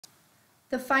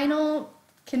The final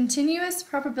continuous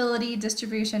probability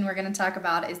distribution we're going to talk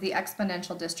about is the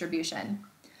exponential distribution.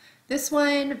 This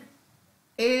one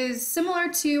is similar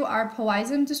to our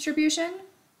Poisson distribution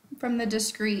from the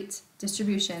discrete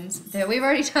distributions that we've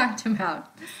already talked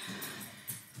about.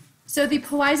 So the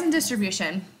Poisson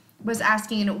distribution was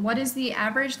asking what is the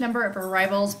average number of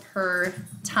arrivals per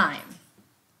time?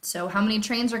 So how many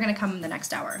trains are going to come in the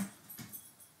next hour?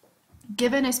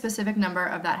 Given a specific number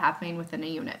of that happening within a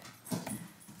unit.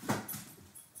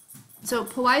 So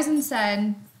Poisson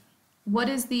said, what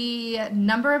is the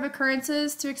number of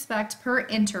occurrences to expect per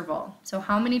interval? So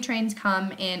how many trains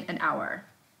come in an hour?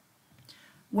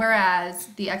 Whereas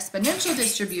the exponential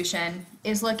distribution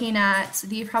is looking at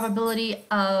the probability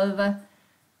of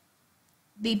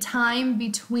the time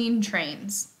between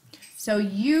trains. So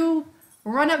you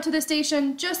run up to the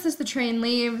station just as the train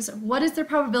leaves. What is the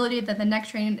probability that the next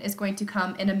train is going to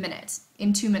come in a minute,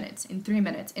 in 2 minutes, in 3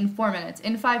 minutes, in 4 minutes,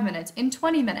 in 5 minutes, in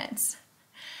 20 minutes?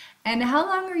 And how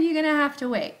long are you going to have to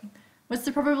wait? What's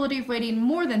the probability of waiting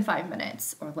more than 5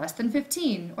 minutes, or less than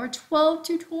 15, or 12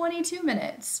 to 22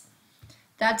 minutes?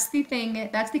 That's the thing,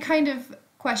 that's the kind of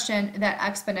question that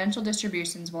exponential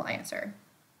distributions will answer.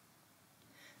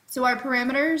 So our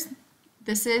parameters,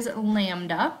 this is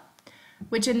lambda,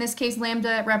 which in this case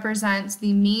lambda represents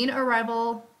the mean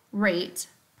arrival rate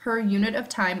per unit of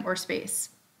time or space.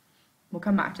 We'll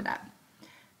come back to that.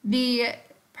 The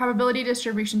probability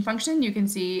distribution function you can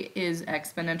see is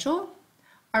exponential.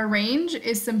 Our range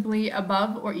is simply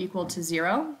above or equal to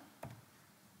 0.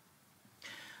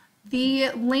 The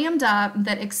lambda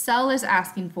that Excel is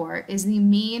asking for is the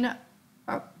mean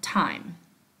time.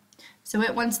 So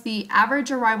it wants the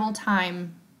average arrival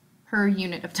time per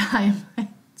unit of time.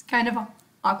 It's kind of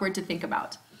awkward to think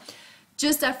about.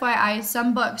 Just FYI,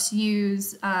 some books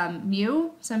use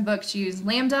mu, some books use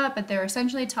lambda, but they're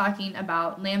essentially talking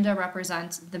about lambda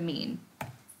represents the mean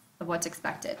of what's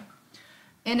expected.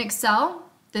 In Excel,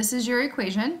 this is your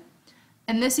equation,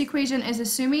 and this equation is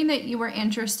assuming that you were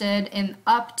interested in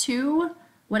up to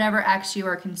whatever x you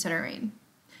are considering.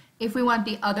 If we want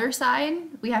the other side,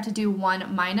 we have to do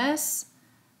 1 minus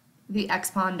the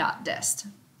expon.dist,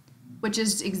 which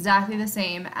is exactly the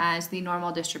same as the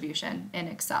normal distribution in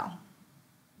Excel.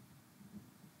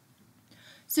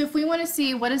 So if we want to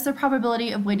see what is the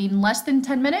probability of waiting less than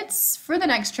 10 minutes for the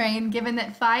next train, given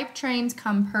that 5 trains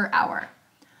come per hour.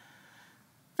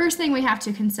 First thing we have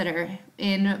to consider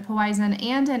in Poisson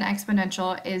and in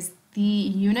exponential is the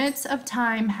units of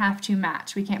time have to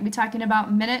match. We can't be talking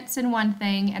about minutes in one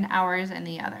thing and hours in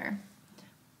the other.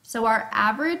 So our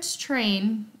average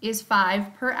train is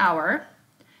 5 per hour.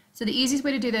 So the easiest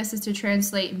way to do this is to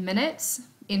translate minutes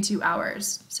into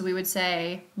hours. So we would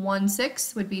say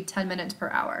 1/6 would be 10 minutes per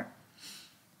hour.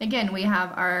 Again, we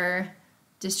have our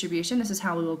distribution. This is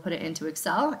how we will put it into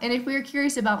Excel. And if we are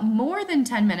curious about more than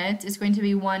 10 minutes, it's going to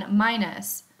be 1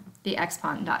 minus the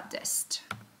expon.dist.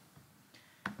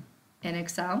 In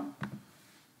Excel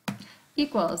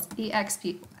equals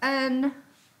expn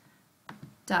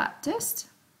dot dist.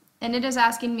 And it is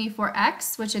asking me for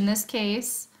x, which in this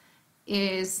case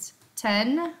is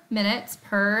 10 minutes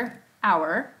per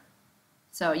hour.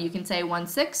 So you can say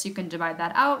 1/6, you can divide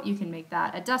that out, you can make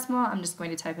that a decimal. I'm just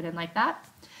going to type it in like that.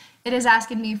 It is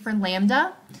asking me for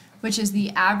lambda, which is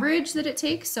the average that it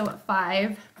takes, so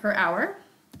 5 per hour,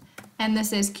 and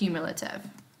this is cumulative.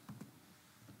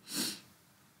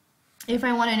 If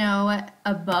I want to know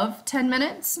above 10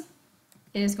 minutes,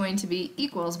 it is going to be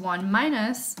equals 1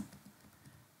 minus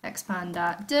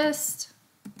expon.dist.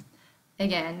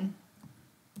 Again,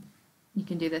 you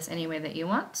can do this any way that you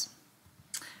want.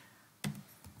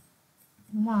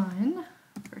 1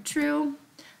 for true,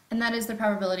 and that is the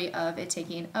probability of it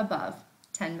taking above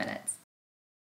 10 minutes.